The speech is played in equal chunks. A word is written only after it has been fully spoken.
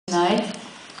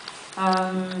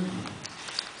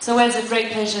It's always a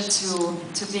great pleasure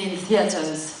to be in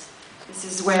theatres. This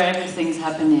is where everything's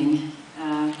happening.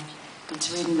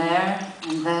 Between there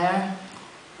and there,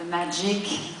 the magic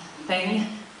thing,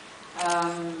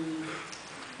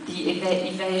 the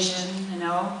evasion, you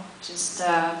know, just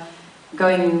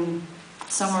going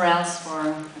somewhere else for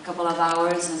a couple of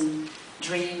hours and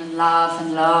dream and laugh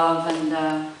and love, and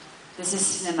this is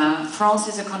cinema. France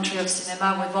is a country of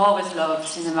cinema. We've always loved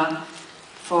cinema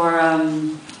for,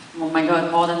 oh my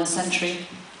God, more than a century.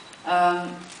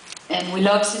 And we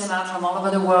love cinema from all over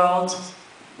the world.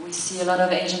 We see a lot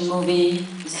of Asian movies.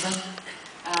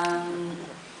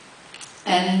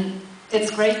 And it's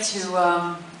great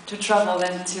to travel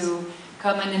and to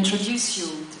come and introduce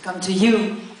you, to come to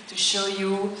you, to show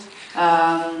you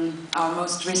our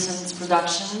most recent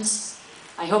productions.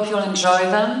 I hope you'll enjoy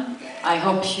them. I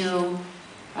hope you'll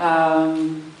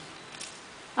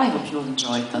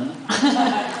enjoy them.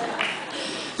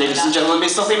 Ladies and gentlemen,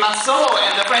 Miss Sophie Marceau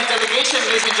and the French delegation,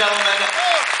 ladies and gentlemen.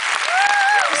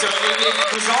 Monsieur Olivier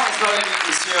Coujon as well as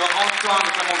Monsieur Antoine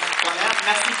Clermont-Tonnerre.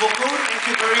 Merci beaucoup. Thank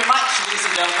you very much, ladies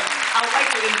and gentlemen. I would like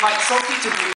to invite Sophie to